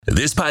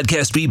This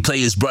podcast replay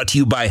is brought to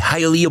you by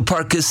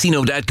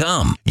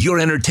HialeahParkCasino.com, your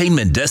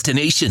entertainment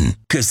destination.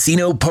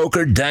 Casino,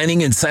 poker,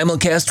 dining, and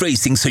simulcast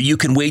racing so you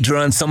can wager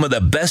on some of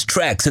the best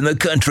tracks in the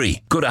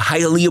country. Go to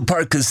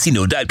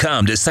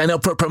HialeahParkCasino.com to sign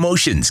up for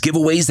promotions,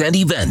 giveaways, and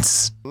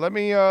events. Let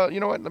me,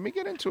 let me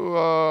get into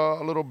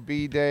a little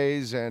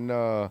B-Days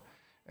and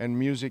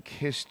music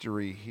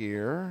history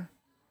here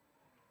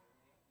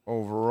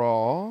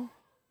overall.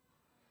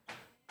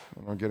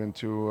 And I'll get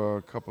into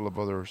a couple of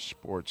other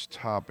sports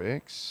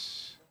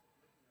topics.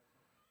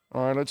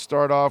 All right, let's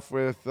start off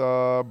with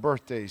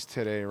birthdays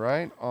today,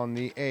 right? On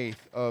the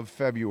 8th of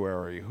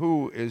February.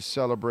 Who is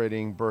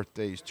celebrating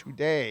birthdays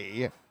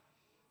today?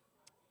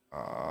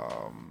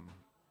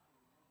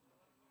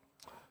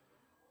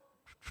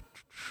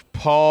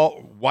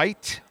 Paul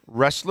White,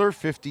 wrestler,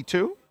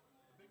 52.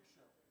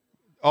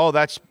 Oh,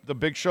 that's the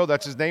Big Show.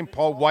 That's his name,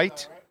 Paul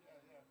White.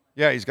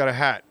 Yeah, he's got a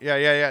hat.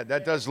 Yeah.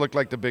 That does look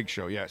like the Big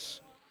Show,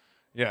 yes.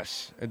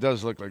 Yes, it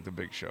does look like the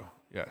Big Show.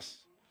 Yes.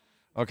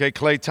 Okay,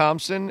 Klay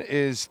Thompson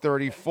is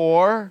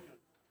 34.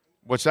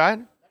 What's that?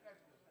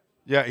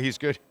 Yeah, he's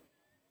good.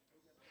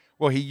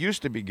 Well, he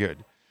used to be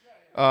good.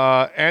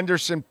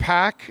 Anderson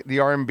 .Paak, the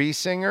R&B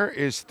singer,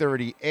 is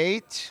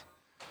 38.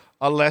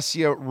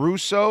 Alessia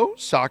Russo,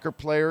 soccer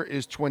player,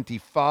 is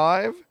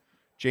 25.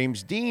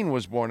 James Dean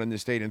was born in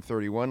this state in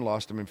 31,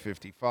 lost him in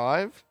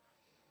 55.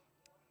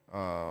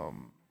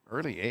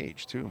 Early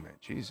age, too, man.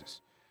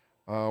 Jesus.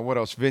 What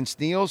else? Vince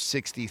Neil,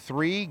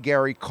 63.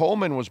 Gary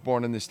Coleman was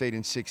born in the state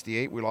in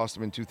 68. We lost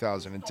him in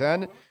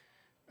 2010.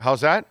 How's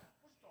that?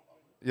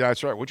 Yeah,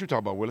 that's right. What you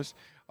talking about, Willis?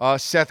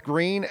 Seth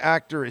Green,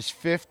 actor, is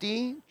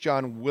 50.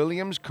 John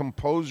Williams,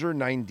 composer,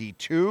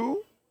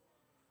 92.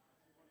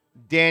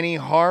 Danny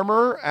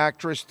Harmer,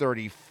 actress,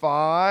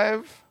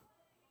 35.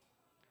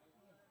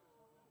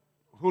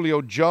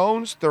 Julio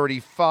Jones,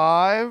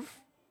 35.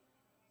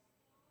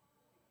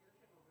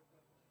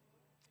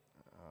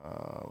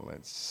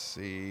 Let's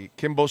see.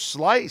 Kimbo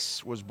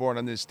Slice was born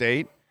on this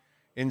date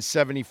in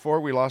 74.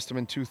 We lost him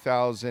in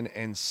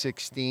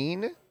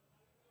 2016.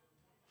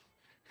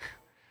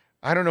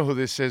 I don't know who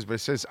this is, but it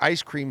says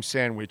Ice Cream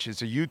Sandwich.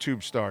 It's a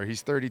YouTube star.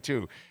 He's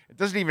 32. It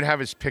doesn't even have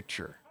his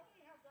picture.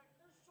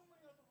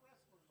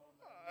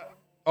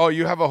 Oh,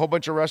 you have a whole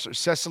bunch of wrestlers.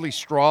 Cecily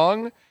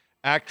Strong,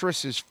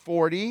 actress, is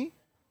 40.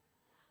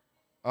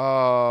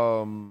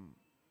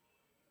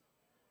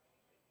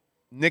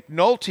 Nick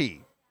Nolte,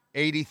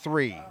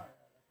 83.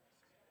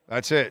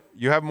 That's it.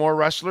 You have more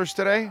wrestlers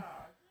today?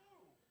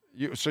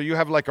 So you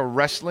have like a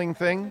wrestling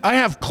thing? I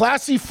have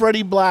Classy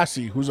Freddie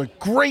Blassie, who's a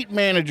great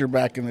manager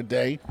back in the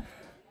day.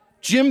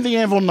 Jim the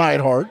Anvil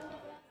Neidhart.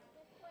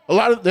 A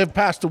lot of they've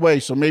passed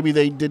away, so maybe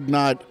they did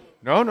not.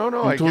 No.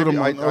 I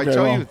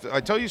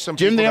tell you some.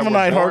 Jim the people Anvil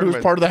Neidhart, who's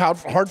part of the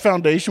Hart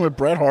Foundation with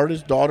Bret Hart.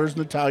 His daughter's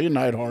Natalia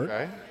Neidhart.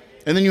 Okay.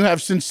 And then you have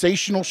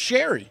Sensational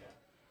Sherry,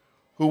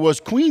 who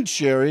was Queen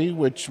Sherry,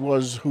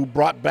 who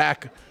brought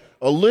back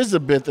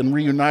Elizabeth and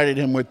reunited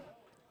him with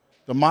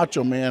the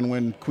Macho Man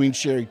when Queen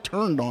Sherry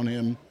turned on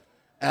him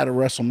at a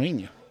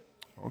WrestleMania.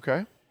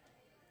 Okay.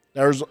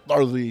 Those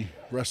are the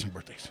wrestling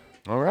birthdays.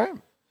 All right.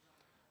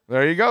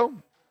 There you go.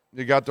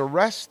 You got the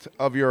rest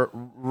of your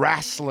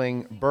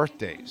wrestling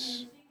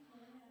birthdays,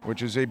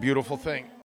 which is a beautiful thing.